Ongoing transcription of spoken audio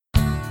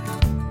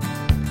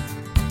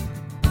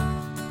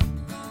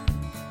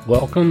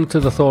Welcome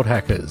to The Thought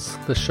Hackers,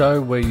 the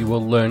show where you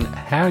will learn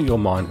how your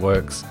mind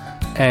works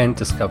and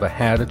discover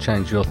how to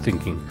change your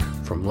thinking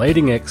from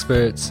leading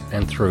experts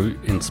and through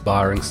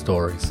inspiring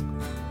stories.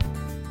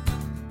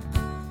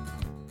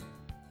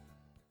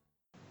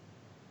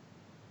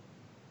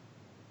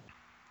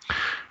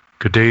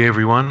 Good day,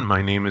 everyone.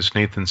 My name is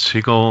Nathan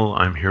Siegel.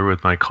 I'm here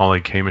with my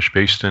colleague Hamish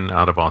Baston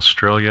out of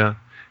Australia,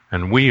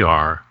 and we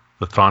are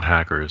The Thought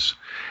Hackers.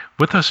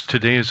 With us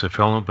today is a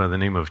fellow by the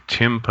name of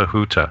Tim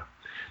Pahuta.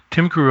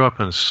 Tim grew up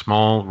on a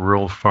small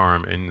rural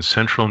farm in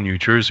central New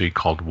Jersey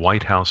called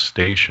White House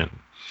Station.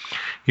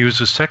 He was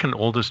the second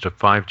oldest of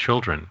 5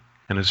 children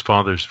and his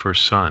father's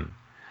first son.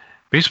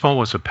 Baseball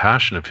was a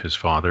passion of his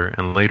father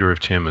and later of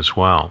Tim as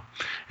well.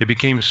 It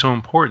became so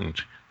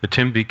important that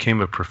Tim became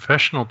a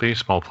professional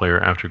baseball player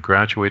after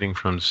graduating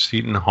from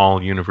Seton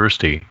Hall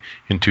University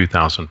in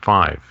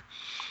 2005.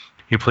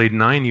 He played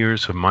 9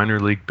 years of minor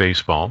league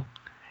baseball,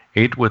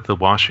 8 with the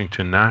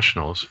Washington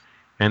Nationals,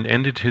 and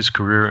ended his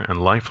career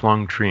and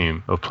lifelong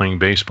dream of playing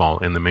baseball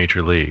in the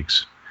major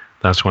leagues.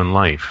 That's when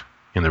life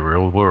in the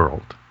real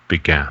world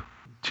began.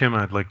 Tim,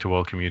 I'd like to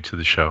welcome you to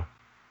the show.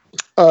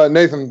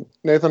 Nathan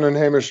and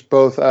Hamish,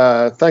 both,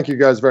 thank you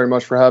guys very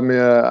much for having me.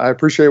 I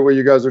appreciate what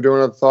you guys are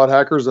doing at the Thought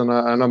Hackers, and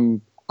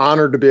I'm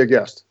honored to be a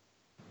guest.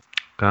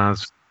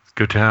 That's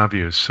good to have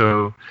you.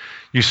 So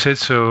you said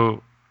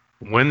so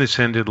when this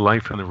ended,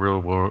 life in the real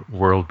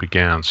world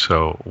began.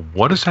 So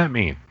what does that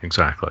mean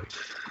exactly?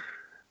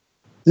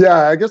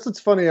 Yeah, I guess it's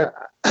funny.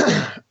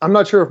 I'm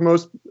not sure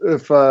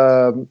if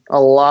a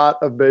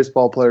lot of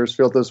baseball players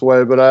feel this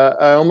way, but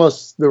there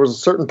was a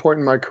certain point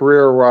in my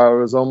career where I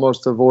was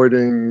almost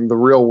avoiding the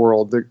real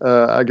world.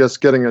 I guess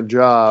getting a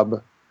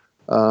job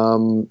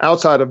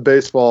outside of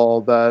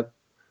baseball that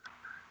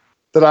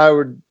I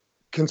would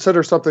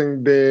consider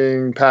something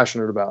being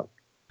passionate about.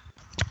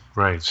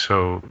 Right.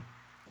 So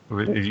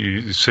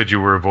you said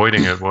you were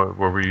avoiding it. What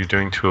were you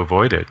doing to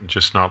avoid it?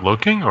 Just not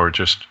looking, or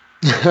just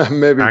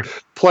maybe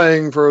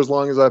playing for as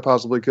long as I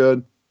possibly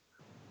could.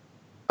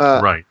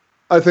 Right.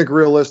 I think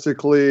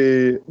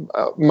realistically,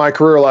 my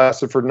career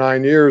lasted for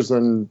 9 years,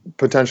 and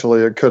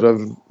potentially it could have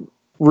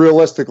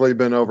realistically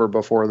been over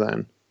before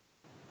then.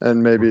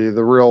 And maybe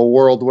the real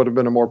world would have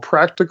been a more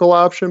practical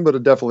option, but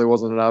it definitely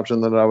wasn't an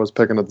option that I was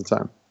picking at the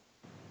time.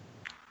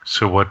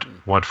 So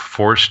what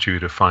forced you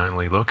to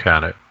finally look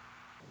at it?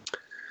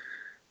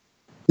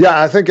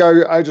 Yeah, I think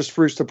I just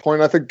reached a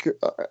point. I think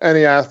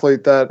any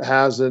athlete that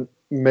hasn't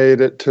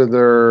made it to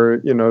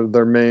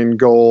their main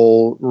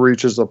goal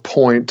reaches a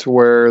point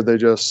where they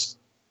just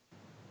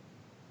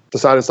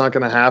decide it's not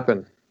going to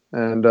happen,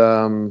 and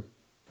they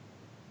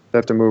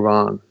have to move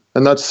on.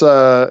 And that's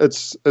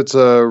it's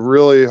a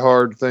really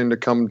hard thing to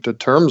come to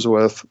terms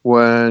with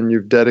when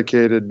you've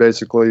dedicated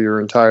basically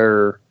your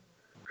entire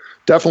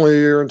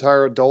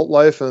adult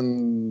life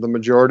and the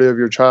majority of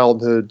your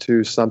childhood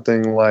to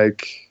something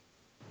like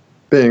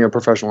being a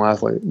professional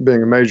athlete,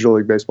 being a Major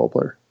League Baseball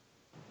player.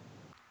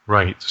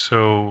 Right.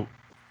 So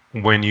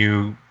when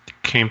you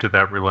came to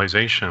that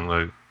realization,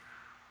 like,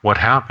 what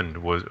happened?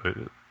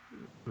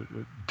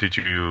 Did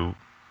you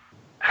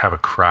have a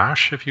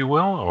crash, if you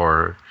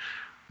will,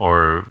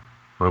 or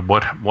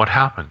what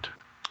happened?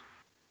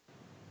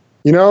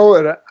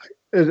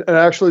 It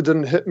actually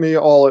didn't hit me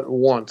all at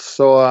once.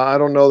 So I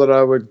don't know that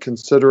I would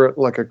consider it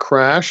like a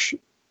crash.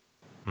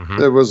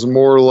 Mm-hmm. It was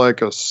more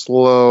like a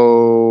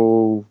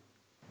slow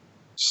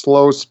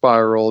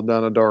spiral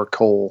down a dark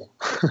hole.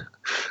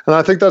 And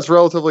I think that's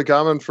relatively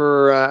common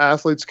for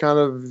athletes. I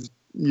don't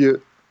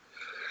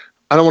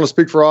want to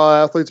speak for all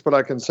athletes, but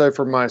I can say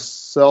for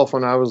myself,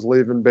 when I was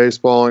leaving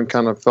baseball and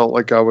kind of felt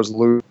like I was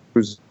losing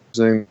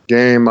the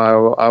game,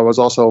 I was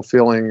also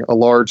feeling a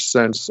large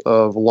sense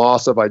of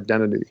loss of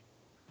identity.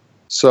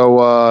 So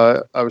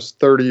I was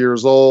 30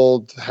 years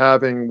old,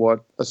 having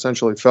what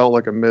essentially felt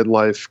like a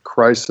midlife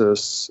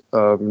crisis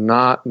of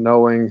not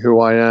knowing who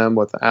I am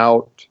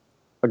without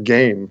a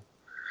game.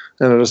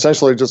 And it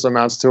essentially just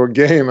amounts to a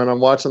game. And I'm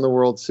watching the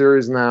World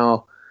Series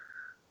now,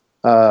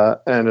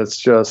 and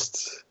it's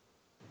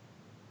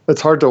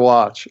hard to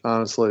watch,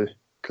 honestly,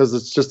 because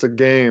it's just a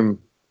game.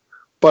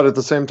 But at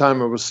the same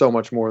time, it was so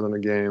much more than a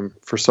game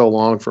for so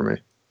long for me.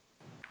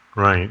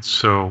 Right.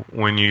 So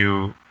so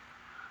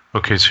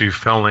you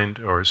fell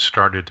into or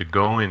started to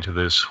go into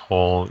this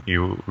hole.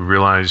 You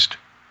realized,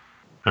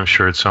 I'm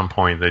sure at some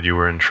point, that you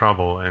were in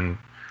trouble. And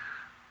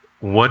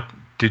what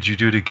did you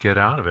do to get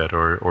out of it?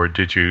 Or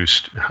did you,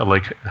 how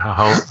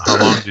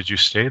long did you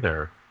stay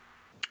there?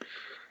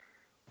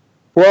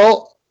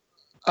 Well,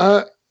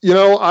 I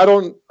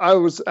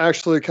was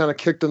actually kind of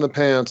kicked in the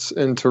pants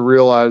into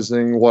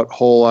realizing what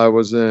hole I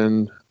was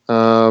in.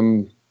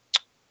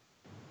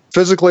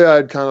 Physically, I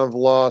had kind of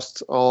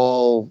lost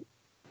all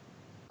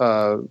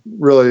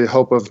really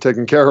hope of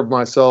taking care of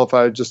myself.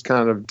 I just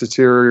kind of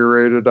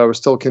deteriorated. I was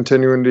still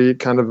continuing to eat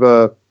kind of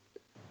a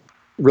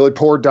really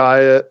poor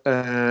diet,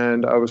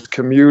 and I was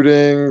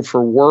commuting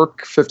for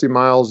work 50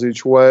 miles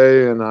each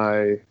way, and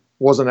I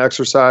wasn't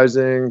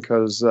exercising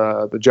because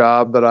the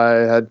job that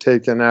I had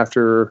taken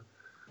after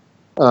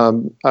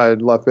I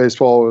had left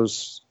baseball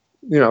was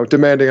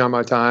demanding on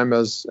my time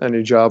as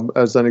any job,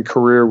 as any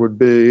career would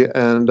be.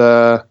 And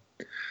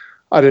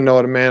I didn't know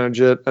how to manage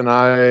it, and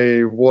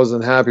I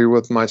wasn't happy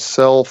with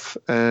myself.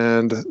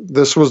 And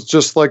this was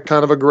just like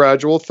kind of a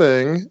gradual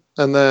thing.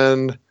 And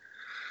then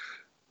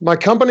my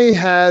company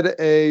had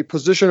a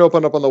position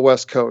open up on the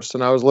West Coast,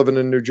 and I was living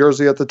in New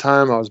Jersey at the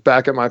time. I was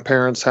back at my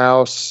parents'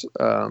 house,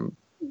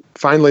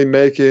 finally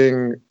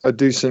making a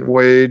decent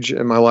wage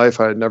in my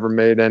life. I had never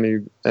made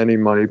any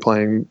money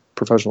playing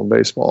professional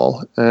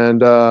baseball.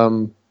 And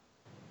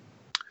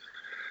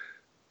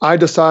I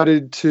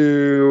decided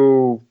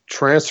to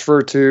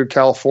transfer to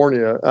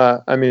California.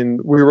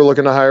 We were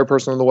looking to hire a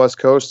person on the West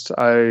Coast.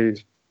 I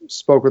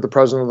spoke with the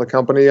president of the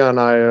company, and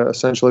I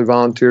essentially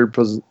volunteered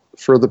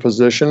for the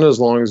position as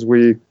long as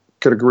we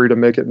could agree to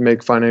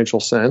make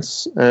financial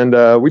sense.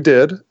 And we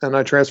did. And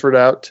I transferred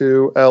out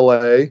to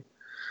LA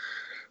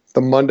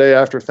the Monday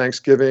after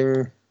Thanksgiving.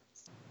 It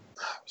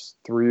was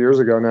 3 years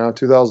ago now,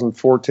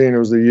 2014. It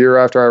was the year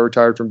after I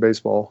retired from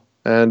baseball.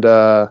 And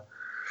I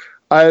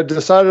had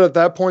decided at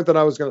that point that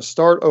I was going to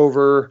start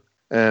over,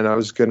 and I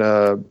was going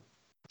to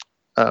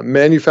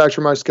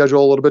manufacture my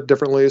schedule a little bit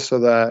differently so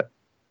that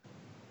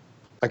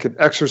I could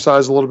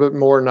exercise a little bit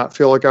more and not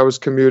feel like I was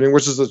commuting,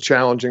 which is a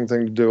challenging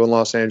thing to do in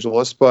Los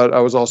Angeles. But I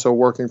was also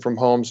working from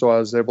home, so I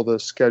was able to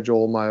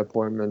schedule my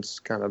appointments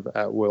kind of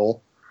at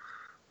will.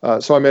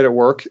 So I made it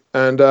work,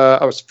 and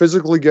I was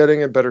physically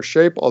getting in better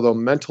shape, although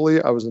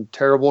mentally I was in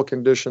terrible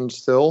condition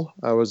still.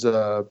 I was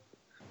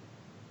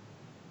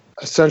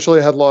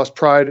essentially had lost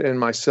pride in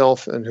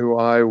myself and who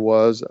I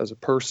was as a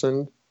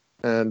person.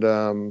 And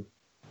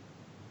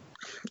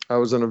I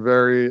was in a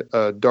very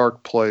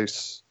dark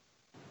place.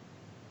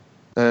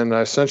 And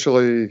I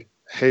essentially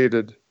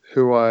hated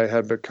who I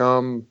had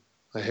become.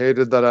 I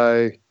hated that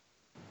I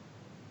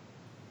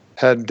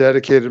had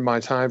dedicated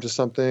my time to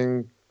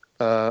something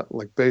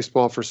like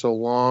baseball for so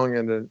long,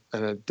 and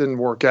it didn't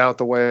work out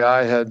the way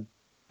I had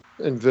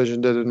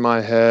envisioned it in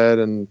my head.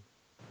 And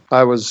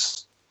I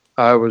was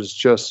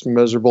just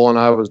miserable, and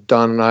I was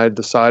done. And I had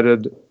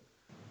decided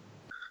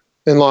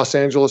in Los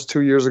Angeles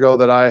 2 years ago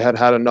that I had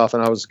had enough,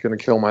 and I was going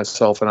to kill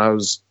myself. And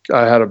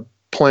I had a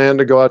plan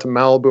to go out to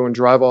Malibu and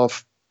drive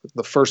off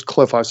the first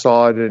cliff I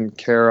saw. I didn't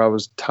care. I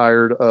was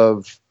tired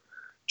of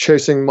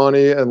chasing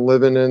money and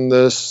living in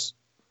this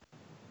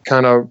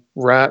kind of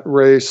rat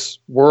race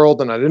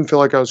world, and I didn't feel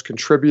like I was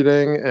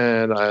contributing.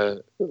 And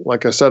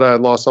like I said, I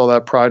had lost all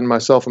that pride in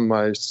myself, and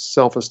my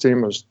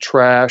self-esteem was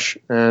trash.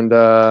 And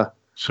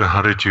so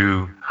how did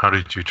you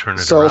turn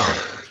it around?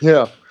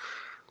 Yeah,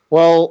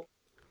 well,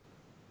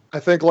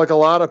 I think like a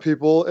lot of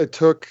people, it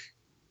took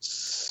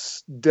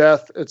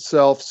death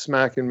itself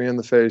smacking me in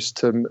the face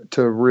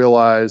to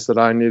realize that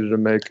I needed to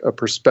make a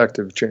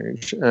perspective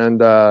change. And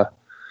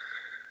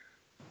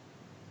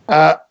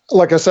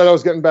like I said, I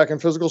was getting back in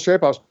physical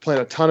shape. I was playing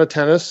a ton of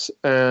tennis,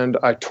 and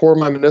I tore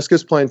my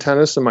meniscus playing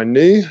tennis in my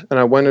knee, and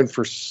I went in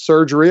for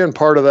surgery. And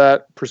part of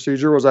that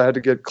procedure was I had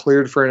to get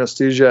cleared for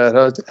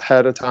anesthesia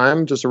ahead of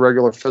time, just a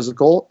regular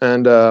physical.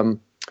 And I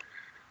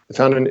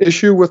found an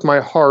issue with my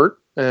heart,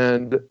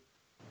 and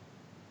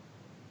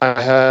I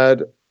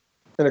had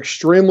an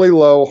extremely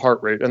low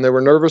heart rate, and they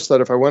were nervous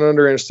that if I went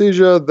under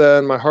anesthesia,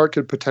 then my heart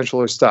could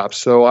potentially stop.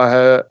 So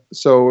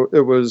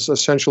it was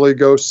essentially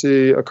go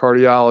see a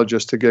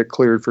cardiologist to get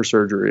cleared for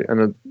surgery.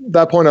 And at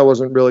that point, I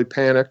wasn't really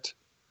panicked.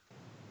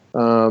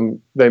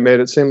 They made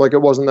it seem like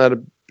it wasn't that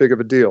big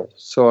of a deal.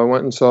 So I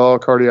went and saw a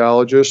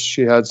cardiologist.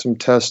 She had some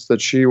tests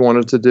that she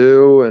wanted to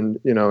do, and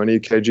an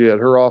EKG at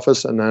her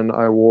office. And then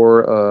I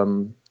wore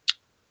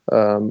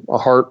a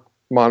heart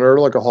monitor,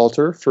 like a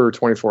Holter, for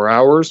 24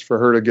 hours for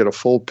her to get a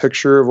full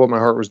picture of what my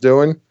heart was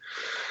doing.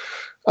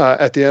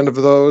 At the end of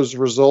those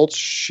results,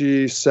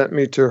 she sent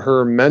me to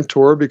her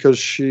mentor because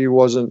she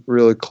wasn't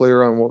really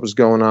clear on what was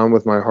going on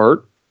with my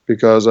heart,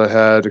 because I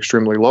had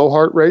extremely low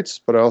heart rates,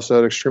 but I also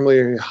had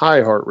extremely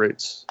high heart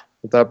rates.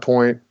 At that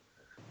point,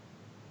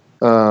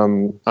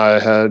 I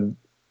had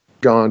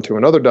gone to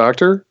another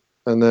doctor,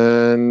 and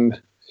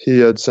then he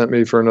had sent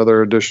me for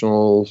another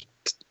additional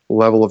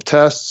level of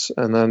tests,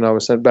 and then I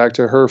was sent back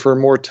to her for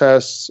more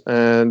tests.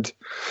 And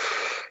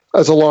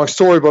that's a long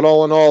story, but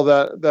all in all,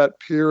 that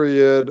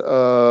period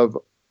of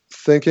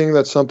thinking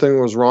that something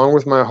was wrong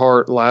with my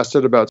heart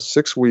lasted about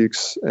 6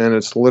 weeks, and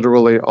it's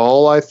literally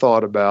all I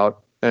thought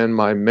about. And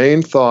my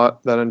main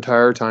thought that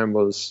entire time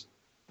was,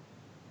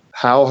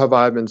 how have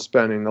I been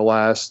spending the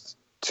last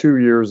 2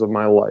 years of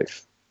my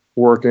life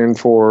working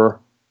for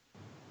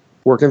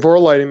a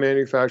lighting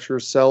manufacturer,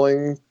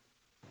 selling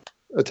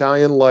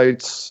Italian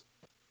lights,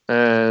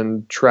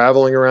 and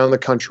traveling around the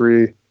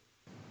country.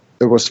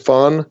 It was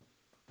fun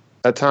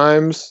at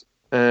times,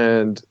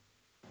 and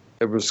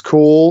it was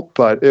cool,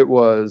 but it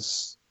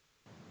was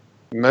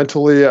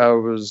mentally, I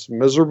was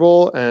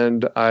miserable,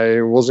 and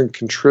I wasn't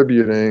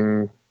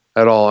contributing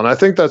at all. And I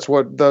think that's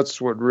what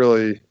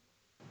really,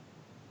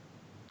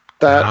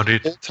 that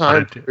whole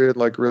time period,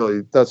 like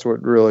really, that's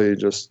what really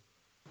just.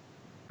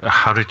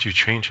 How did you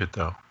change it,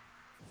 though?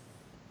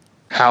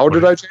 How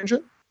did I change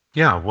it?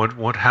 Yeah,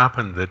 what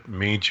happened that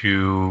made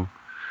you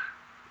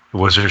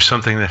Was there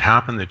something that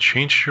happened that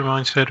changed your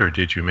mindset, or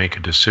did you make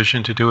a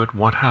decision to do it?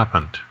 What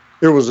happened?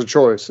 It was a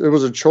choice. It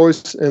was a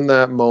choice in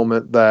that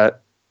moment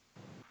that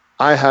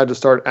I had to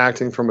start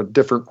acting from a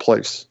different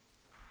place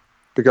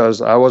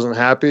because I wasn't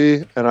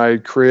happy, and I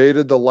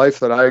created the life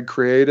that I had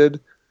created.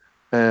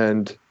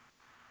 And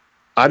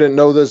I didn't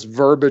know this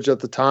verbiage at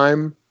the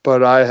time,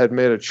 but I had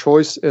made a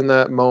choice in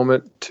that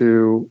moment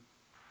to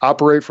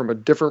operate from a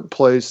different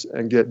place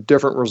and get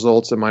different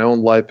results in my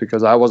own life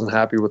because I wasn't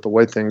happy with the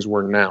way things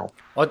were now.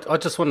 I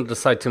just wanted to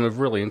say, Tim, a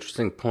really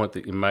interesting point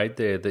that you made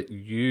there, that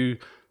you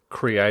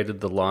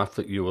created the life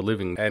that you were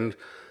living. And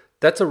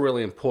that's a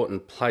really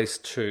important place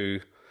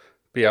to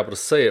be able to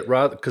see it,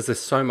 rather, because there's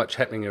so much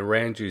happening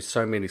around you,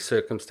 so many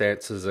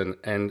circumstances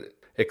and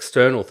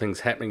external things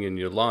happening in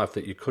your life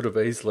that you could have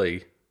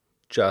easily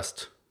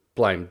just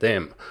blamed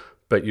them.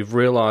 But you've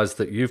realized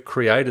that you've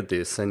created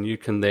this and you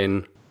can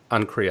then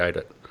uncreate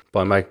it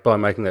by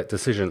making that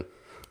decision.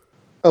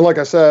 And like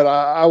I said,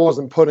 I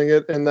wasn't putting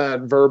it in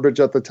that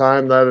verbiage at the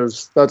time.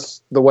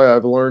 That's the way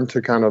I've learned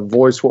to kind of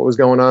voice what was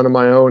going on in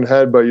my own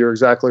head. But you're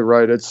exactly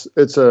right.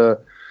 It's a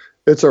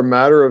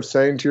matter of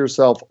saying to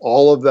yourself,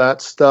 all of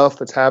that stuff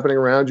that's happening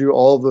around you,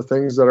 all of the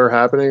things that are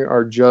happening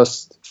are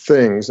just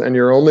things. And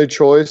your only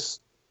choice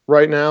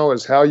right now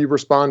is how you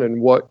respond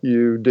and what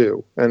you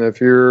do. And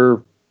if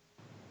your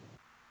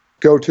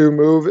go-to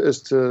move is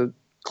to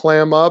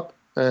clam up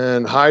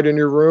and hide in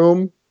your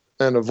room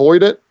and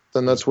avoid it,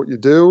 then that's what you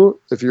do.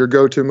 If your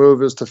go-to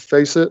move is to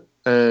face it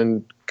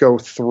and go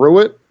through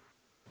it,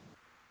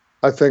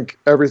 I think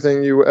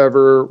everything you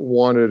ever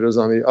wanted is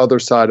on the other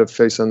side of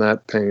facing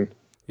that pain.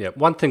 Yeah,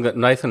 one thing that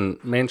Nathan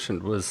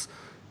mentioned was,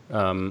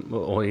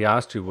 or he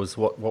asked you, was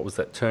what was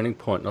that turning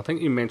point? And I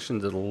think you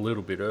mentioned it a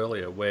little bit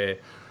earlier, where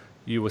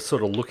you were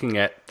sort of looking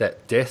at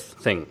that death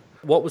thing.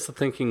 What was the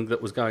thinking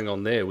that was going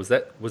on there? Was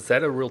that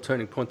a real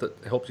turning point that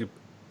helped you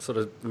sort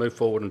of move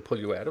forward and pull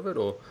you out of it,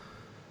 or?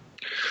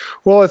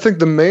 Well, I think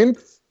the main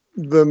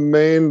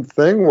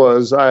thing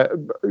was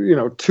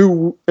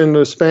in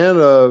the span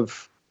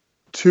of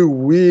 2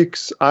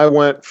 weeks, I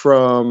went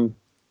from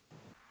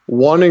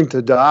wanting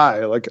to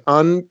die, like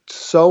I'm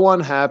so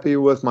unhappy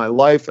with my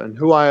life and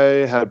who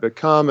I had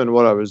become and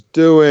what I was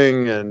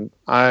doing, and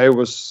I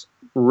was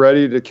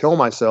ready to kill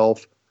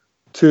myself,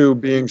 to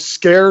being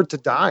scared to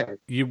die.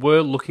 You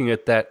were looking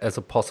at that as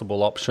a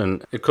possible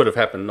option. It could have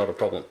happened, not a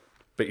problem,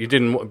 but you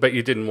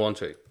didn't want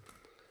to.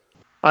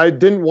 I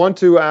didn't want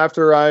to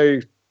after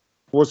I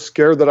was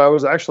scared that I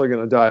was actually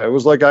going to die. It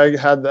was like I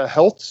had the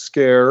health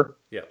scare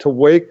to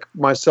wake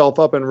myself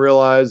up and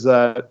realize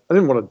that I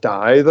didn't want to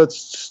die. That's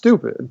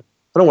stupid.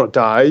 I don't want to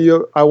die.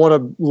 I want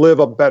to live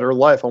a better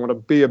life. I want to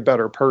be a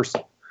better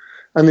person.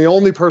 And the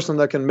only person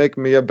that can make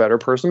me a better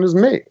person is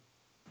me.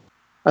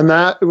 And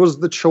that was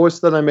the choice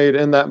that I made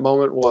in that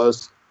moment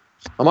was,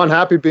 I'm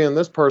unhappy being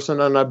this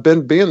person, and I've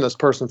been being this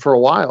person for a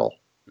while.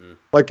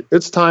 Like,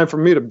 it's time for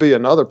me to be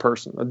another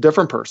person, a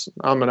different person.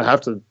 I'm going to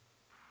have to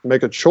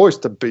make a choice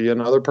to be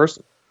another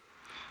person.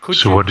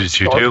 So what did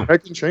you do?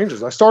 Making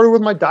changes. I started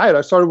with my diet.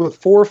 I started with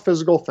 4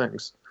 physical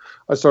things.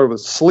 I started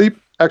with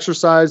sleep,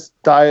 exercise,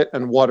 diet,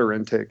 and water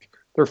intake.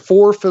 There are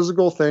 4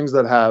 physical things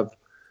that have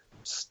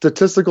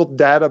statistical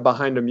data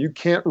behind them. You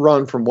can't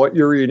run from what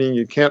you're eating.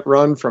 You can't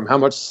run from how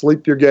much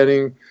sleep you're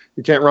getting.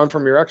 You can't run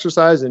from your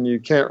exercise, and you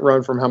can't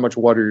run from how much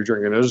water you're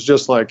drinking. It's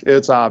just like,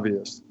 it's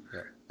obvious.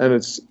 Yeah.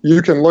 And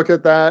you can look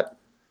at that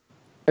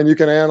and you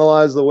can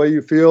analyze the way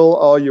you feel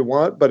all you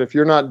want, but if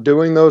you're not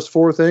doing those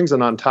 4 things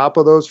and on top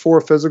of those 4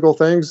 physical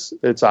things,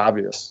 it's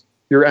obvious.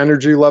 Your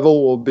energy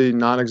level will be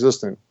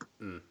non-existent,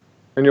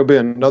 and you'll be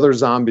another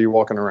zombie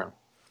walking around.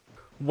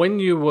 When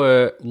you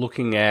were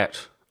looking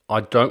at, I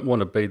don't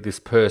want to be this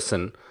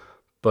person,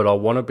 but I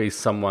want to be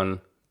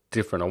someone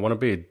different. I want to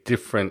be a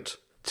different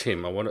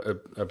Tim. I want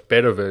a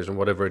better version,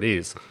 whatever it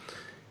is.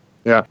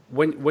 Yeah.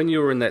 When you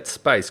were in that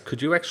space,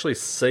 could you actually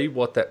see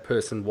what that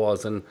person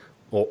was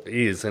or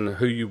is and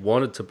who you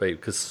wanted to be?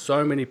 Because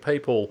so many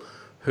people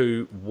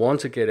who want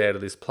to get out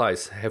of this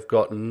place have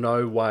got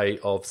no way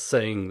of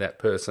seeing that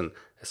person,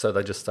 so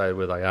they just stay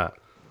where they are.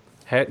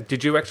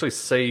 Did you actually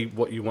see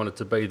what you wanted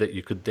to be that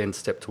you could then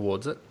step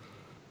towards it?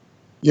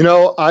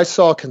 I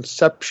saw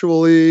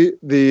conceptually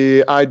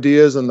the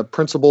ideas and the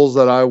principles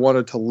that I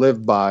wanted to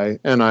live by,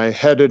 and I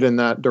headed in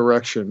that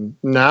direction.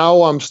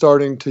 Now I'm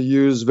starting to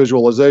use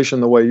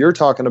visualization the way you're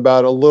talking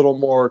about a little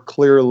more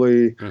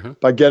clearly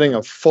by getting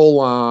a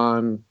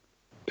full-on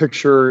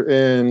picture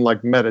in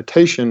like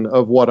meditation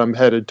of what I'm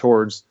headed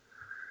towards.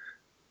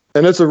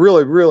 And it's a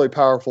really, really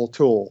powerful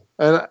tool.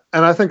 And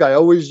I think I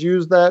always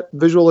use that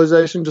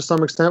visualization to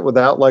some extent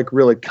without like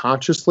really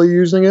consciously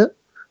using it.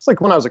 It's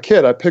like when I was a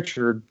kid, I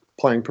pictured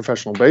playing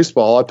professional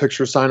baseball. I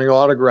picture signing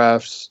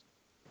autographs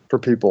for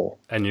people.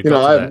 And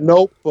I have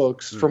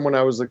notebooks from when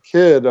I was a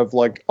kid of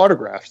like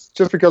autographs,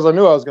 just because I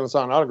knew I was going to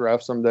sign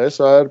autographs someday.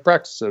 So I had to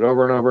practice it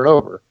over and over and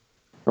over.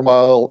 And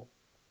while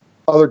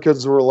other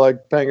kids were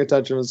like paying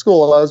attention in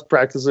school, I was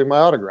practicing my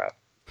autograph.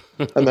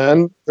 And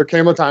then there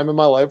came a time in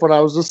my life when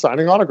I was just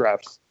signing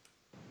autographs.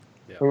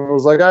 Yeah. And it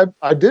was like,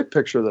 I did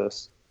picture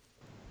this.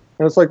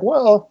 And it's like,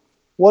 well,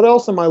 what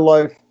else in my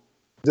life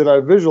did I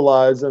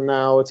visualize and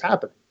now it's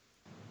happening?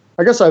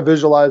 I guess I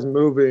visualized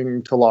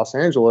moving to Los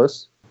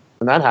Angeles,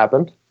 and that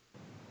happened.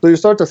 So you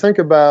start to think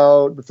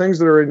about the things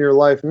that are in your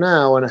life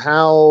now and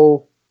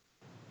how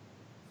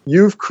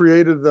you've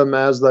created them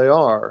as they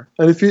are.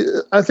 And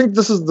I think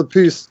this is the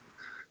piece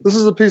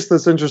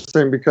that's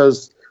interesting,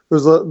 because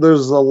there's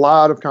a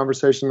lot of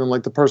conversation in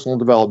like the personal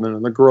development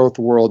and the growth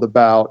world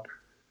about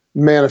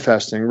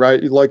manifesting,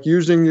 right? Like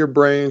using your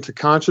brain to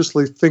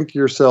consciously think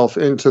yourself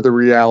into the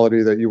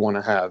reality that you want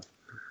to have.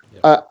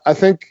 Yeah. I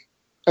think,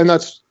 and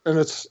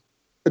it's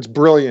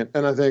brilliant,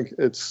 and I think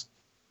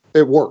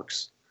it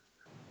works.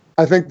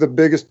 I think the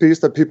biggest piece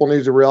that people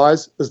need to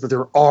realize is that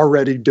they're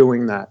already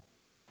doing that.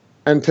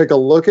 And take a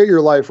look at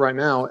your life right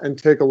now and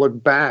take a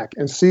look back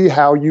and see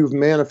how you've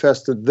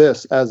manifested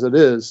this as it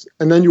is.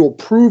 And then you'll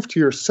prove to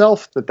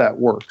yourself that that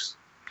works.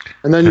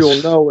 And then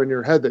you'll know in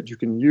your head that you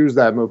can use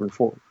that moving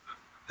forward.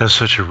 That's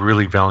such a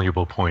really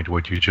valuable point,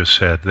 what you just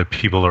said, that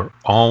people are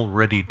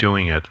already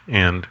doing it.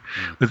 And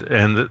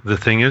the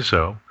thing is,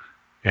 though,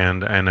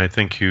 and I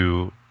think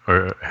you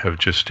have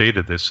just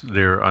stated this,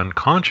 they're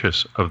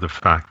unconscious of the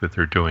fact that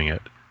they're doing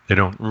it. They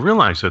don't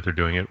realize that they're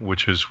doing it,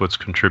 which is what's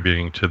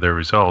contributing to their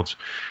results.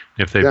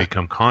 If they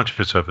become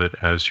conscious of it,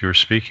 as you're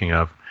speaking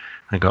of,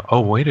 and go,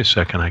 oh, wait a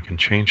second, I can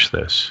change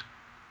this.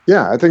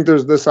 Yeah, I think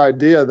there's this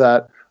idea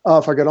that,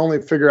 if I could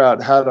only figure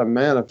out how to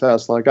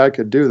manifest, like I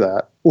could do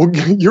that. Well,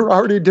 you're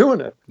already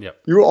doing it.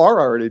 Yep. You are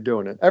already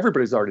doing it.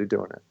 Everybody's already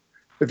doing it.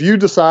 If you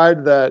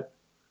decide that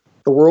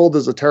the world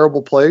is a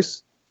terrible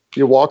place,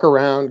 you walk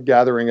around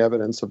gathering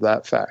evidence of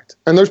that fact.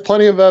 And there's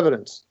plenty of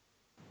evidence.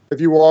 If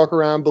you walk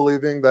around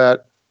believing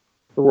that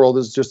the world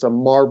is just a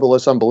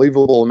marvelous,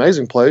 unbelievable,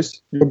 amazing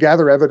place, you'll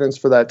gather evidence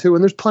for that too.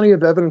 And there's plenty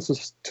of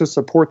evidence to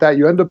support that.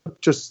 You end up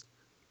just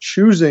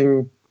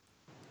choosing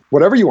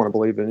whatever you want to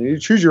believe in. You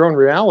choose your own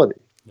reality.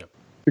 Yep.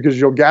 Because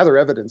you'll gather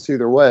evidence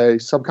either way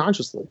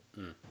subconsciously.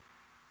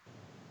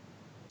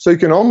 So you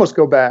can almost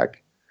go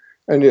back,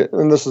 and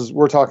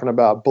we're talking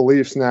about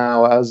beliefs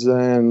now, as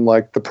in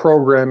like the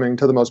programming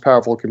to the most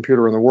powerful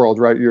computer in the world,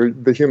 right?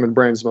 The human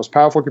brain is the most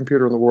powerful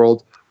computer in the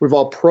world. We've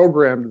all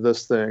programmed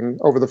this thing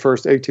over the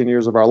first 18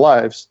 years of our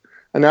lives.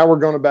 And now we're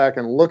going back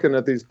and looking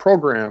at these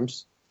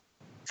programs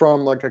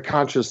from like a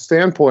conscious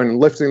standpoint and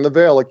lifting the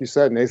veil, like you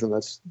said, Nathan.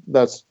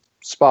 That's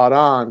spot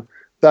on.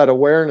 That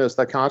awareness,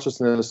 that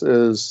consciousness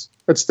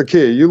it's the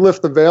key. You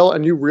lift the veil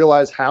and you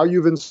realize how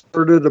you've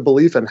inserted a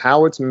belief and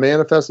how it's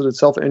manifested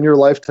itself in your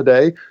life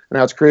today and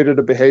how it's created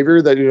a behavior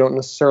that you don't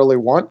necessarily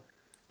want.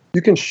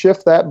 You can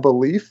shift that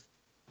belief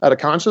at a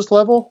conscious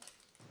level,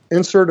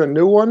 insert a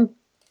new one,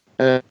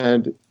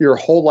 and your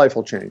whole life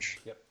will change.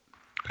 Yep.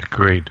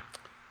 Agreed.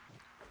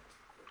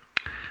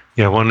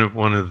 Yeah, one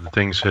of the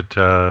things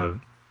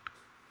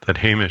that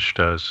Hamish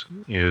does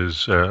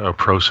is a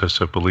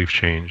process of belief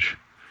change,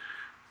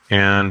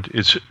 and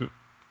it's,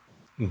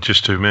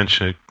 just to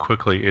mention it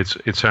quickly,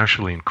 it's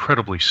actually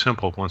incredibly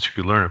simple once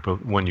you learn it.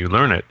 But when you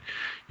learn it,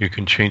 you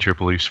can change your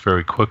beliefs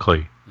very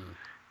quickly,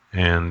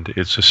 and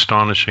it's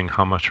astonishing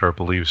how much our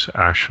beliefs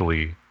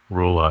actually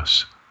rule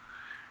us.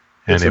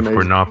 And if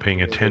we're not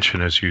paying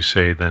attention, as you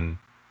say, then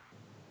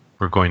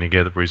we're going to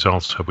get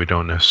results that we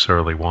don't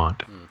necessarily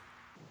want.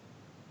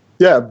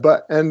 Yeah,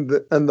 but and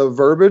the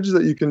verbiage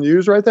that you can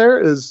use right there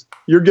is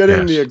you're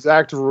getting the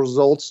exact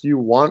results you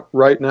want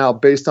right now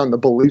based on the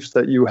beliefs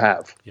that you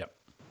have. Yep.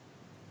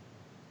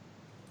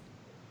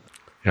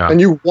 Yeah.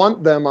 And you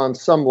want them on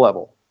some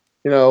level.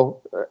 You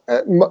know,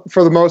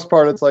 for the most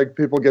part, it's like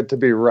people get to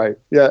be right.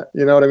 Yeah,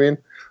 you know what I mean?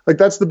 Like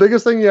that's the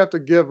biggest thing you have to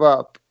give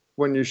up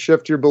when you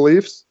shift your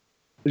beliefs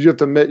is you have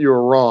to admit you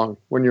were wrong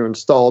when you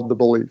installed the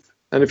belief.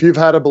 And if you've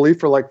had a belief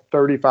for like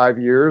 35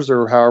 years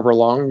or however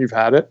long you've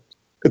had it,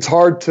 it's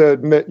hard to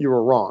admit you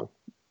were wrong.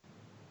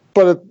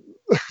 But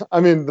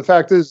the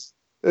fact is,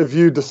 if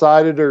you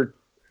decided or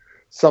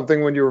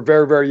something when you were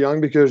very, very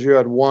young because you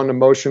had one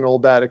emotional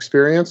bad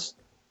experience,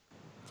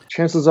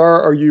 chances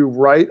are you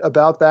right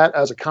about that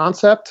as a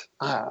concept?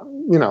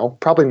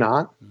 Probably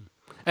not.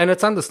 And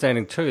it's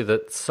understanding too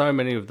that so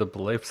many of the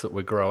beliefs that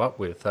we grow up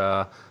with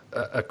are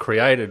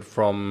created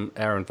from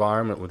our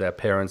environment with our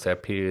parents, our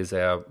peers,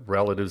 our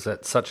relatives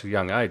at such a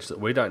young age that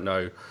we don't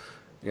know.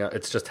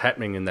 It's just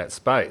happening in that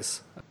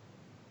space.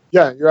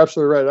 Yeah, you're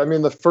absolutely right. I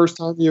mean, the first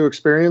time you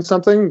experience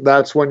something,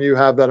 that's when you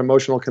have that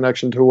emotional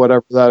connection to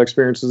whatever that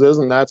experience is,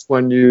 and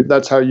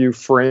that's how you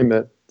frame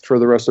it for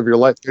the rest of your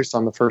life based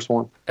on the first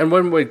one. And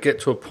when we get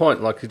to a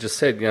point, like you just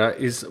said,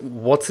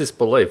 what's this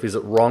belief? Is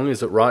it wrong?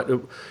 Is it right?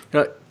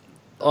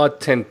 I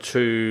tend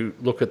to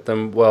look at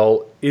them,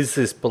 well, is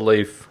this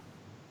belief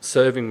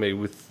serving me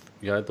with,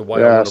 the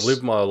way I want to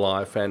live my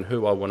life and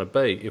who I want to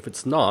be? If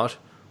it's not,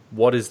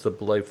 what is the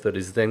belief that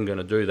is then going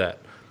to do that?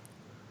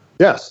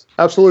 Yes,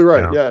 absolutely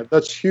right. Yeah,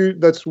 that's huge.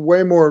 That's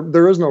way more.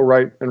 There is no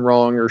right and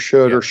wrong or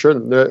should or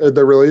shouldn't.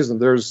 There really isn't.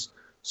 There's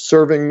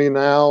serving me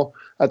now.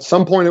 At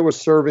some point, it was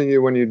serving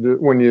you when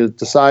you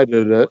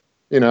decided it.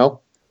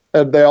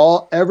 And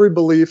every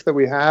belief that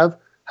we have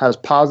has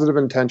positive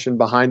intention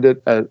behind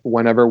it.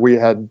 Whenever we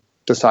had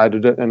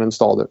decided it and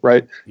installed it,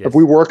 right? Yes. If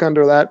we work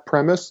under that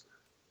premise,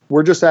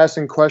 we're just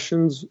asking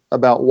questions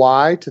about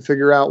why to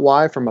figure out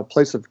why from a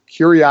place of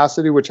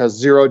curiosity, which has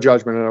zero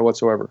judgment in it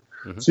whatsoever.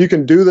 Mm-hmm. So you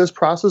can do this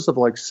process of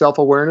like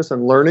self-awareness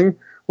and learning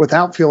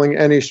without feeling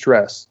any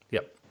stress.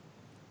 Yep.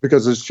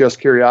 Because it's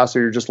just curiosity.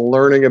 You're just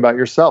learning about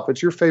yourself.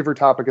 It's your favorite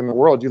topic in the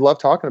world. You love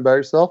talking about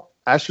yourself.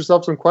 Ask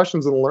yourself some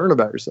questions and learn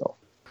about yourself.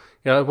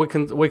 Yeah, we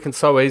can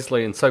so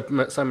easily, and so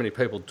many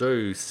people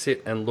do,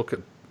 sit and look at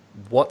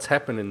what's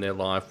happened in their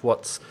life,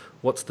 what's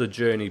the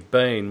journey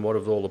been, what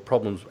have all the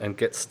problems, and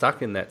get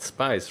stuck in that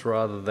space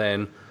rather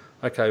than,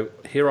 okay,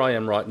 here I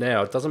am right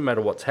now. It doesn't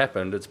matter what's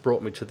happened. It's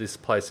brought me to this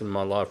place in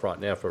my life right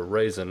now for a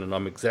reason, and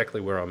I'm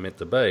exactly where I'm meant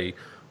to be.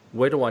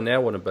 Where do I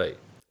now want to be?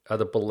 Are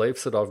the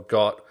beliefs that I've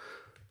got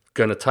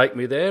going to take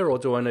me there, or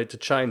do I need to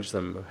change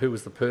them? Who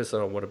is the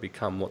person I want to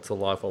become? What's the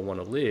life I want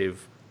to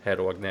live? How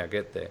do I now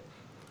get there?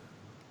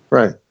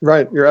 Right.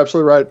 You're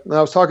absolutely right. And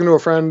I was talking to a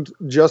friend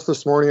just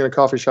this morning in a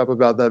coffee shop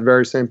about that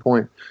very same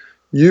point.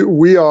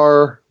 We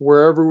are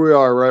wherever we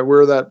are, right?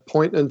 We're that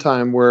point in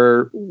time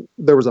where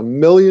there was a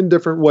million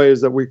different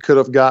ways that we could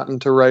have gotten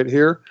to right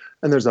here,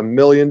 and there's a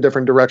million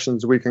different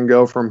directions we can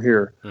go from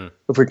here.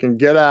 If we can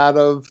get out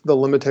of the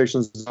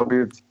limitations that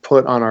we've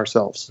put on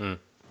ourselves.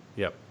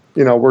 Yep.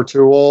 We're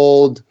too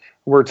old,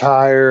 we're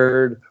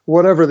tired,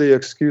 whatever the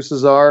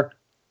excuses are.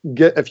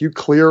 If you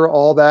clear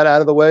all that out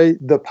of the way,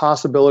 the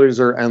possibilities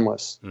are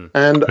endless.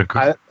 And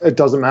it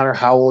doesn't matter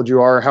how old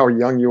you are, how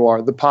young you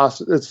are.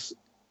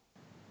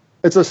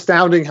 It's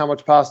astounding how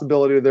much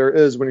possibility there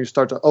is when you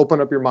start to open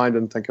up your mind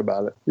and think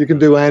about it. You can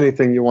do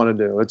anything you want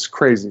to do. It's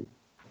crazy.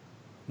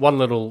 One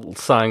little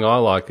saying I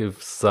like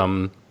is,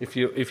 if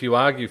you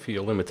argue for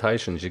your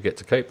limitations, you get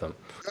to keep them.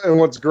 And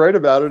what's great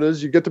about it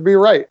is you get to be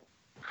right.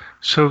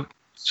 So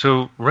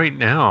right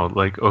now,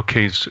 like,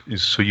 okay,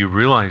 so you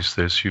realize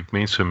this, you've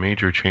made some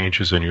major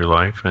changes in your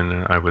life,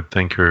 and I would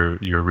think your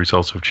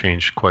results have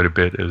changed quite a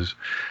bit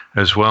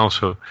as well.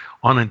 So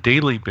on a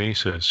daily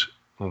basis,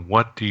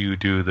 what do you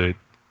do that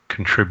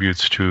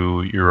contributes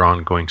to your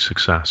ongoing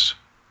success?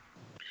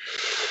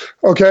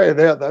 Okay,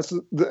 yeah,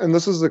 and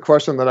this is the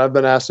question that I've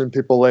been asking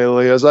people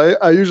lately. As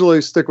I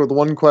usually stick with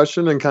one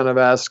question and kind of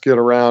ask it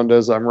around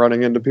as I'm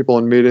running into people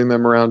and meeting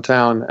them around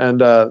town. And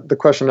the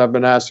question I've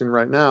been asking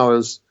right now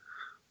is,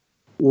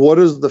 what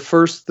is the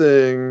first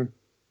thing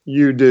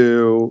you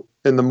do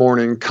in the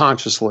morning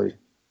consciously?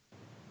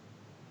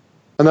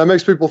 And that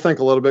makes people think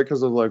a little bit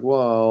because they're like,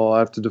 well, I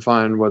have to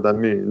define what that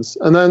means.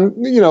 And then,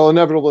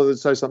 inevitably they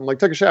say something like,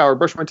 take a shower,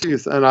 brush my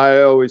teeth. And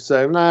I always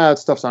say, nah, that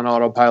stuff's on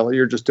autopilot.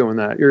 You're just doing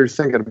that. You're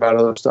thinking about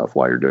other stuff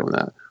while you're doing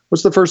that.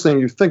 What's the first thing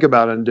you think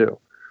about and do?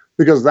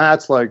 Because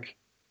that's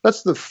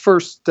the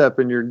first step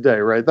in your day,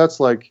 right? That's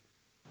the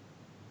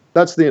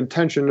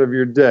intention of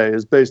your day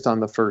is based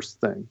on the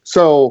first thing.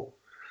 So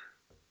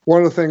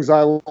one of the things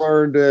I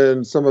learned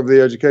in some of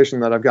the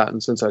education that I've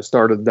gotten since I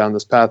started down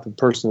this path of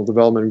personal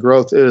development and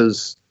growth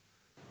is,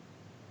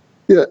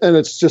 and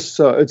it's just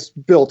it's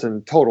built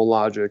in total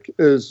logic,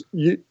 is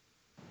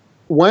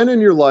when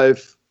in your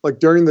life, like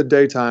during the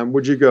daytime,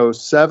 would you go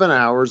 7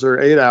 hours or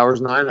 8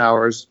 hours, 9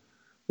 hours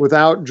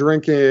without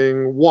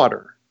drinking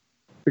water?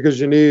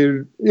 Because you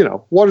need,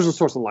 water is a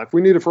source of life.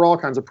 We need it for all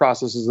kinds of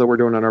processes that we're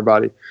doing in our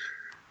body.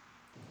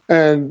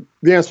 And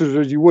the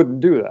answer is you wouldn't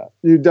do that.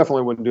 You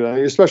definitely wouldn't do that.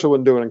 You especially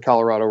wouldn't do it in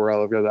Colorado where I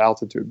live at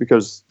altitude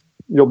because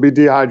you'll be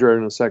dehydrated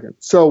in a second.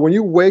 So when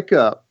you wake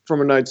up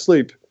from a night's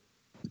sleep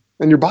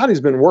and your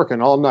body's been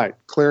working all night,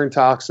 clearing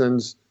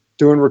toxins,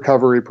 doing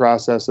recovery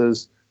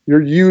processes,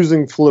 you're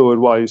using fluid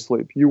while you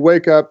sleep. You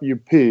wake up, you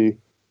pee,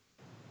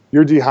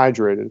 you're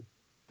dehydrated.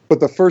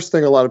 But the first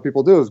thing a lot of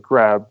people do is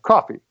grab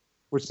coffee,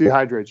 which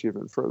dehydrates you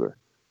even further.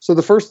 So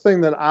the first thing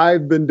that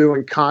I've been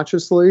doing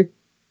consciously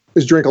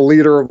is drink a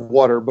liter of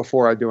water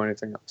before I do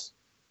anything else.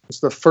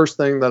 It's the first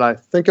thing that I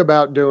think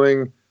about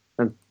doing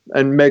and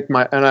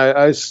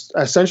I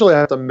essentially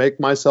have to make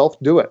myself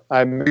do it.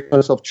 I make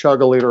myself chug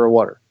a liter of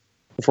water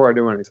before I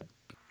do anything.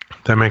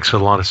 That makes a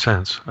lot of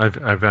sense.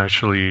 I've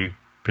actually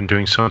been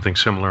doing something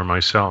similar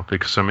myself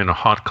because I'm in a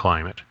hot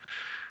climate.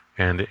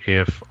 And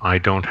if I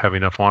don't have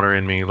enough water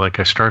in me, like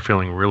I start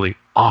feeling really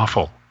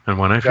awful. And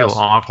when I feel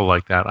awful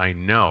like that, I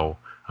know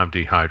I'm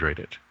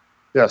dehydrated.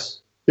 Yes.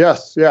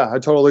 Yeah, I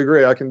totally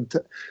agree. I think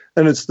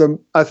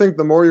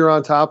the more you're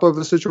on top of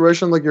the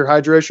situation, like your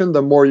hydration,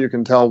 the more you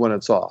can tell when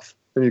it's off,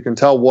 and you can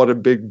tell what a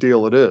big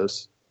deal it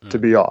is to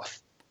be off.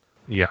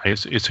 Yeah,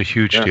 it's a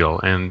huge deal,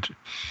 and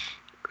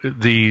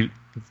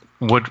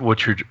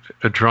what you're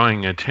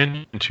drawing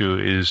attention to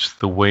is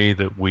the way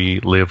that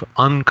we live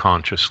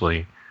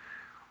unconsciously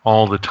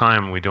all the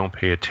time. We don't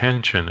pay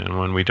attention, and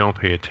when we don't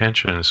pay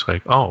attention, it's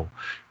like, oh,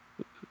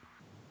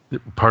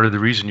 part of the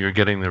reason you're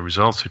getting the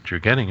results that you're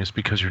getting is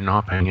because you're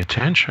not paying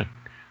attention.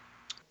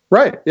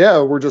 Right.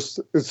 Yeah.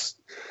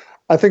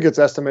 I think it's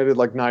estimated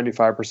like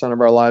 95%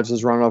 of our lives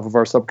is run off of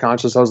our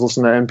subconscious. I was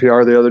listening to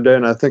NPR the other day,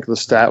 and I think the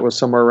stat was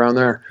somewhere around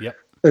there. Yep.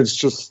 It's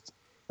just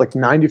like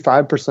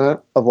 95%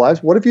 of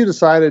lives. What if you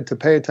decided to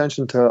pay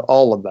attention to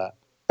all of that,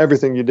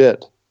 everything you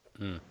did?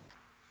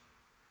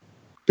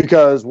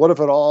 Because what if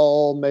it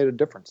all made a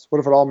difference? What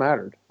if it all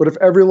mattered? What if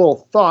every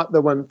little thought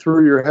that went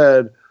through your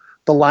head,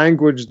 the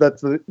language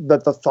that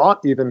the thought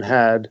even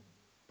had,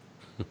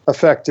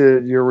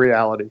 affected your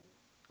reality?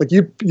 Like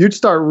you'd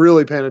start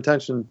really paying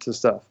attention to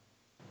stuff.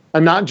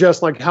 And not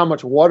just like how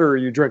much water are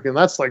you drinking.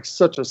 That's like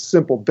such a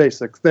simple,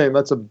 basic thing.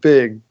 That's a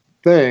big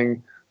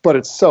thing, but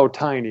it's so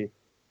tiny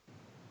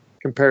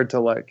compared to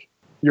like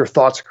your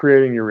thoughts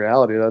creating your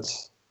reality.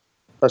 That's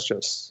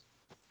just...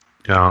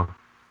 Yeah.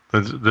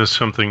 There's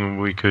something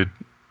we could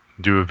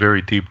do a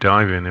very deep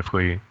dive in if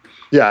we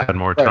had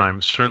more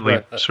time.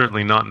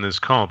 Certainly not in this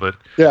call, but...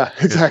 Yeah,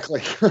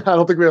 exactly. I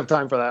don't think we have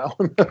time for that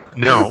one.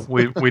 No,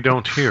 we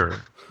don't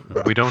hear.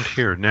 We don't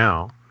hear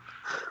now,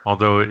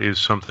 although it is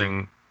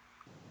something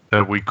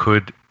that we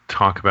could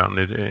talk about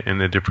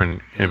in a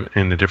different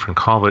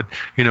call. But,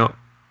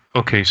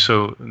 okay,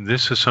 so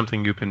this is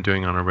something you've been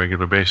doing on a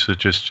regular basis,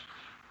 just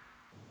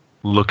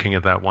looking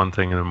at that one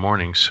thing in the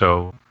morning.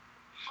 So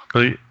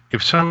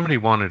if somebody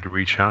wanted to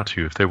reach out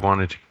to you, if they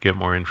wanted to get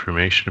more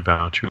information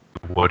about you,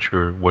 what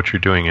you're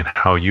doing and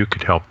how you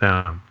could help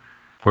them,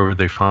 where would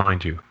they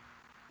find you?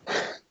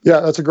 Yeah,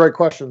 that's a great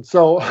question.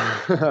 So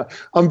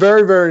I'm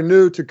very, very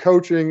new to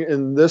coaching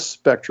in this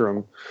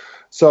spectrum.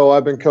 So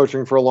I've been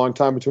coaching for a long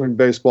time between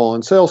baseball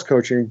and sales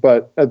coaching,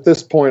 but at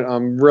this point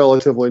I'm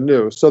relatively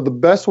new. So the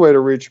best way to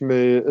reach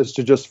me is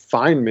to just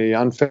find me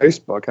on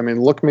Facebook. I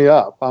mean, look me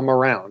up. I'm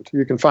around.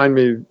 You can find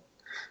me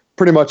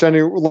pretty much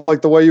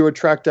like the way you would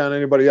track down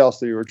anybody else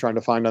that you were trying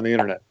to find on the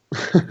internet.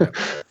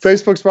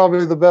 Facebook's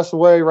probably the best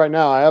way right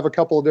now. I have a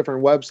couple of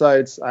different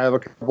websites. I have a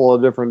couple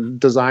of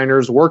different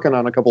designers working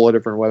on a couple of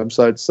different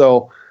websites.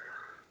 So,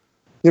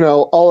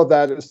 all of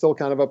that is still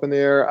kind of up in the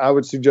air. I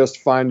would suggest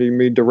finding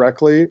me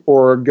directly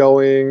or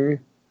going...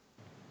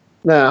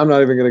 I'm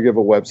not even going to give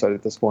a website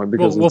at this point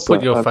because we'll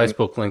put your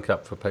Facebook link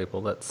up for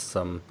people. That's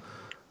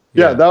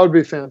yeah, that would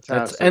be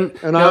fantastic.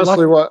 And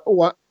honestly,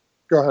 what?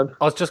 Go ahead.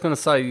 I was just going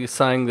to say, you're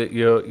saying that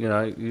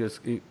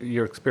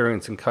you're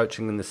experiencing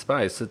coaching in this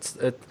space.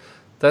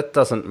 That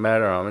doesn't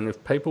matter. I mean,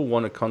 if people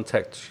want to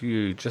contact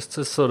you, just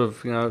to sort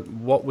of,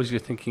 what was you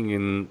thinking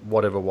in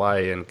whatever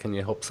way, and can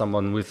you help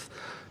someone with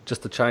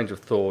just a change of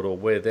thought or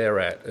where they're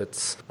at?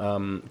 It's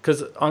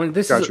because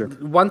this is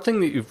one thing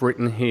that you've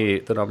written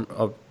here that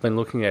I've been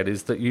looking at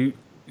is that you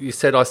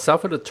said, I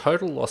suffered a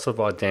total loss of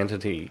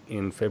identity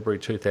in February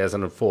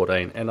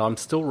 2014, and I'm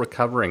still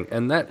recovering,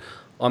 and that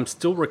I'm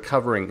still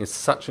recovering is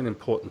such an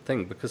important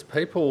thing because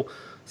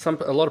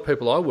a lot of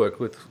people I work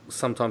with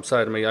sometimes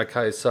say to me,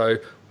 okay, so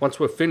once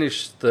we've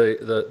finished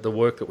the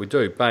work that we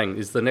do, bang,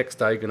 is the next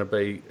day going to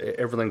be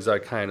everything's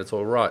okay and it's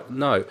all right?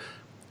 No,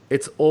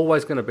 it's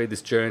always going to be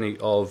this journey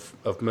of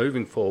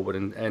moving forward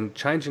and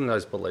changing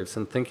those beliefs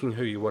and thinking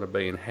who you want to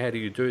be and how do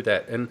you do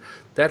that. And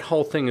that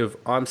whole thing of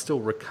I'm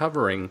still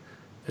recovering,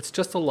 it's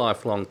just a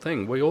lifelong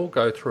thing. We all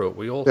go through it.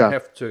 We all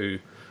have to...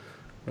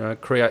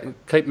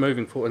 keep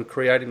moving forward and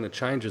creating the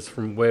changes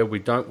from where we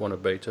don't want to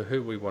be to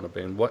who we want to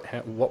be and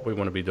what we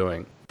want to be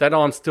doing. That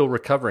I'm still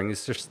recovering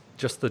is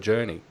just the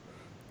journey.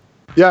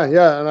 Yeah,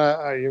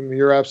 and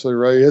you're absolutely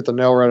right. You hit the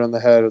nail right on the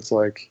head. It's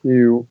like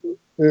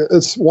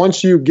it's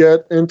once you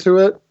get into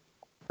it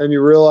and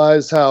you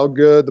realize how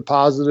good the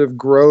positive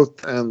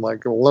growth and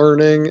like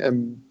learning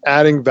and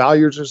adding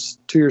value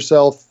just to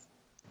yourself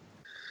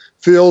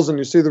feels, and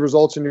you see the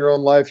results in your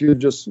own life, you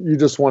just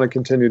want to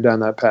continue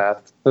down that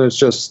path, and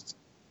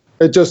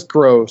it just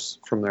grows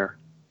from there.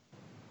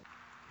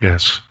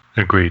 Yes,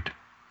 agreed.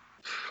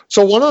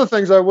 So one of the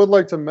things I would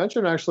like to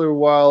mention, actually,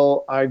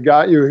 while I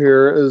got you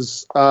here,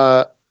 is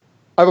I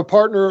have a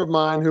partner of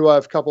mine who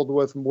I've coupled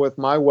with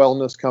my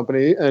wellness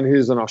company, and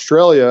he's in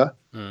Australia,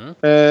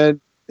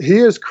 and he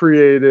has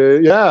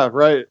created. Yeah,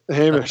 right,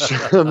 Hamish.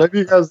 maybe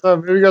you guys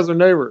are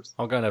neighbors.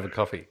 I'll go and have a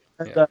coffee.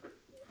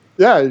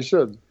 Yeah, you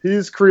should.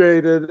 He's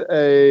created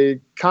a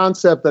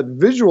concept that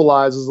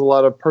visualizes a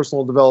lot of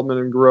personal development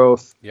and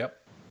growth. Yep.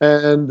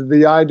 And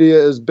the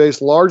idea is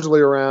based largely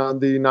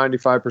around the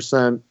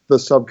 95%, the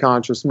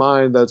subconscious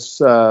mind that's,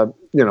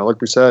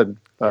 like we said,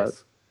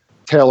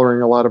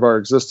 tailoring a lot of our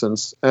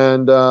existence.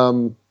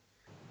 And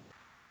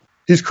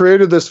he's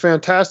created this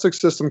fantastic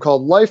system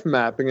called life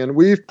mapping, and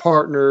we've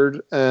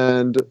partnered.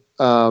 And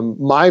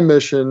my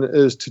mission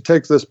is to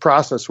take this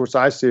process, which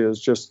I see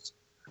as just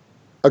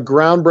a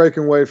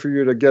groundbreaking way for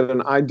you to get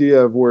an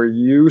idea of where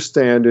you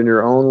stand in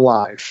your own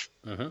life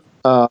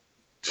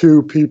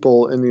to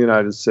people in the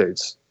United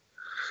States.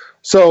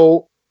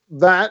 So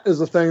that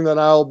is a thing that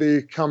I'll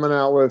be coming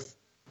out with,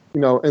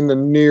 in the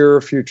near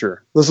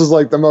future. This is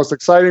like the most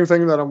exciting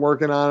thing that I'm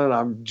working on, and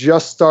I'm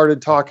just started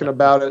talking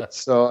about it.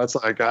 So it's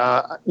like,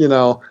 I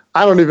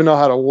don't even know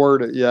how to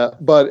word it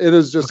yet, but it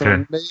is just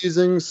an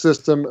amazing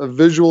system of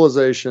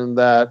visualization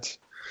that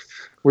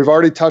we've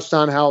already touched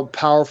on how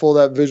powerful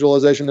that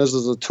visualization is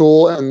as a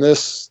tool. And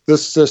this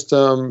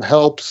system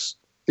helps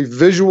a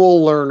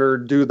visual learner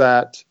do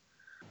that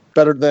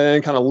better than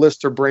any kind of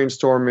list or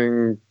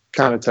brainstorming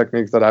kind of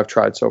technique that I've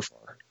tried so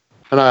far.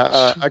 And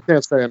I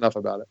can't say enough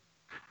about it.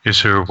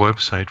 Is there a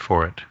website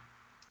for it?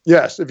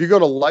 Yes, if you go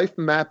to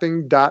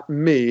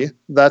lifemapping.me,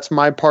 that's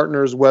my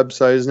partner's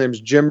website. His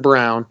name's Jim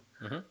Brown,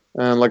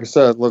 and like I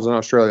said, lives in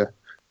Australia.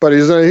 But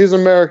he's an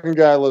American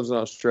guy, lives in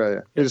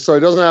Australia, so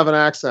he doesn't have an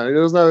accent.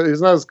 He's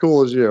not as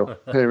cool as you,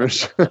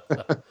 Hamish.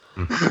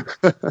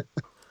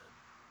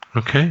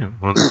 Okay,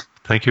 well,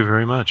 thank you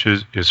very much.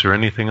 Is there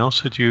anything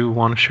else that you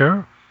want to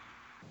share?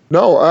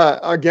 No,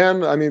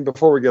 again, I mean,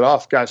 before we get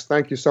off, guys,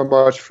 thank you so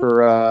much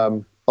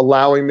for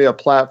allowing me a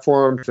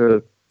platform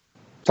to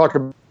talk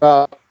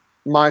about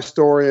my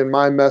story and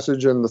my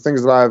message and the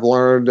things that I've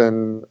learned,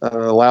 and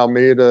allow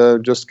me to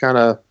just kind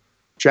of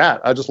chat.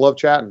 I just love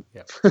chatting.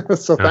 Yep.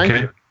 So thank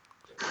you.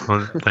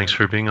 Well, thanks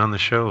for being on the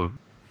show.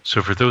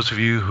 So for those of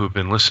you who have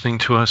been listening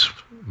to us,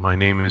 my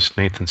name is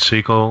Nathan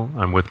Siegel.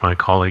 I'm with my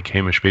colleague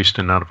Hamish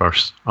Baston out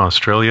of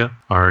Australia.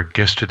 Our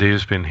guest today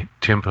has been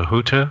Tim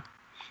Pahuta,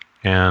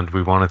 and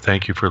we want to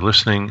thank you for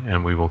listening,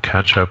 and we will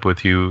catch up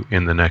with you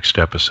in the next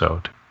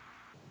episode.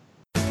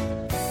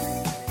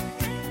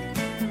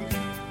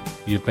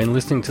 You've been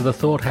listening to The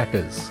Thought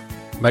Hackers.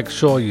 Make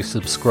sure you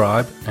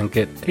subscribe and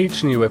get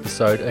each new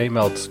episode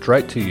emailed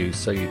straight to you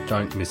so you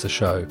don't miss a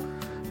show.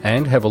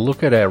 And have a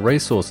look at our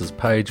resources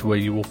page where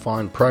you will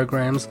find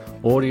programs,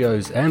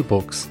 audios and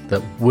books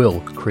that will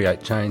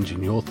create change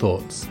in your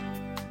thoughts.